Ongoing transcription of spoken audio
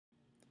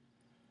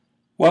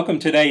Welcome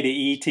today to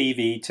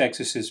ETV,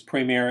 Texas's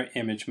premier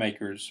image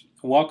makers.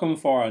 Welcome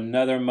for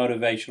another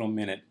motivational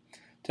minute.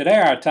 Today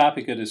our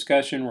topic of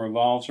discussion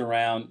revolves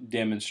around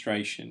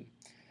demonstration.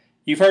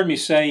 You've heard me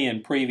say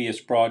in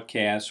previous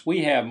broadcasts,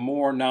 we have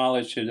more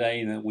knowledge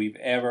today than we've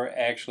ever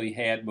actually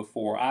had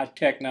before. Our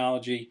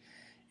technology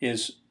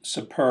is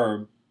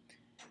superb,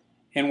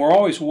 and we're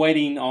always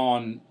waiting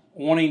on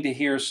wanting to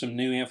hear some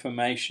new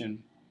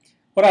information.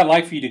 What I'd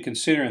like for you to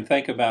consider and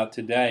think about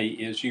today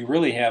is you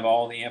really have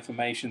all the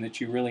information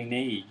that you really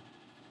need.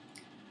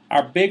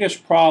 Our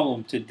biggest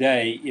problem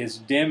today is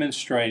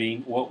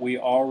demonstrating what we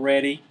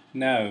already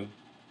know,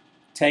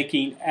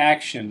 taking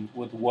action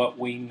with what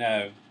we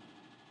know.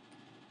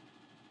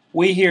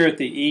 We here at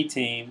the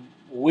E-Team,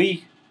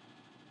 we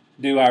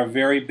do our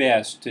very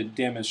best to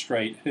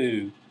demonstrate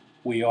who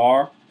we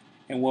are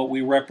and what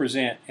we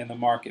represent in the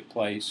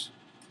marketplace.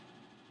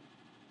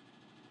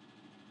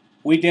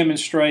 We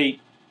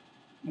demonstrate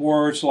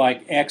words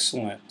like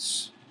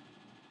excellence,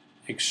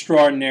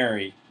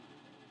 extraordinary,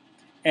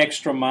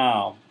 extra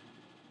mile.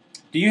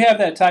 Do you have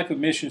that type of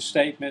mission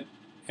statement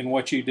in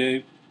what you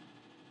do?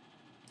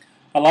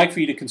 I'd like for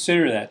you to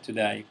consider that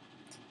today,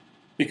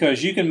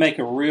 because you can make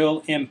a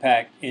real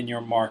impact in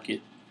your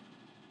market.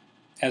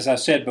 As I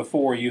said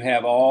before, you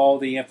have all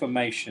the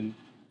information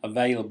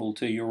available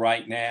to you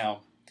right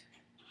now.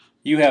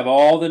 You have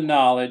all the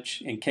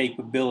knowledge and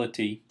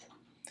capability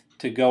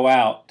to go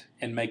out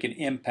and make an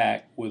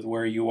impact with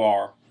where you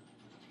are.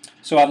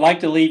 So I'd like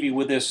to leave you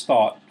with this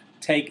thought.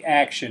 Take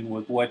action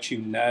with what you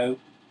know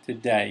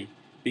today.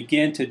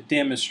 Begin to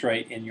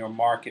demonstrate in your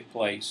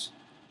marketplace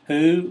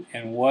who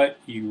and what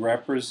you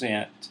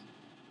represent,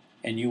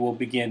 and you will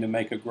begin to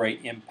make a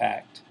great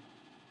impact.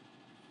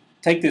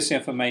 Take this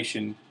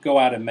information, go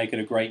out and make it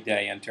a great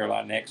day until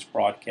our next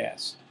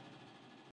broadcast.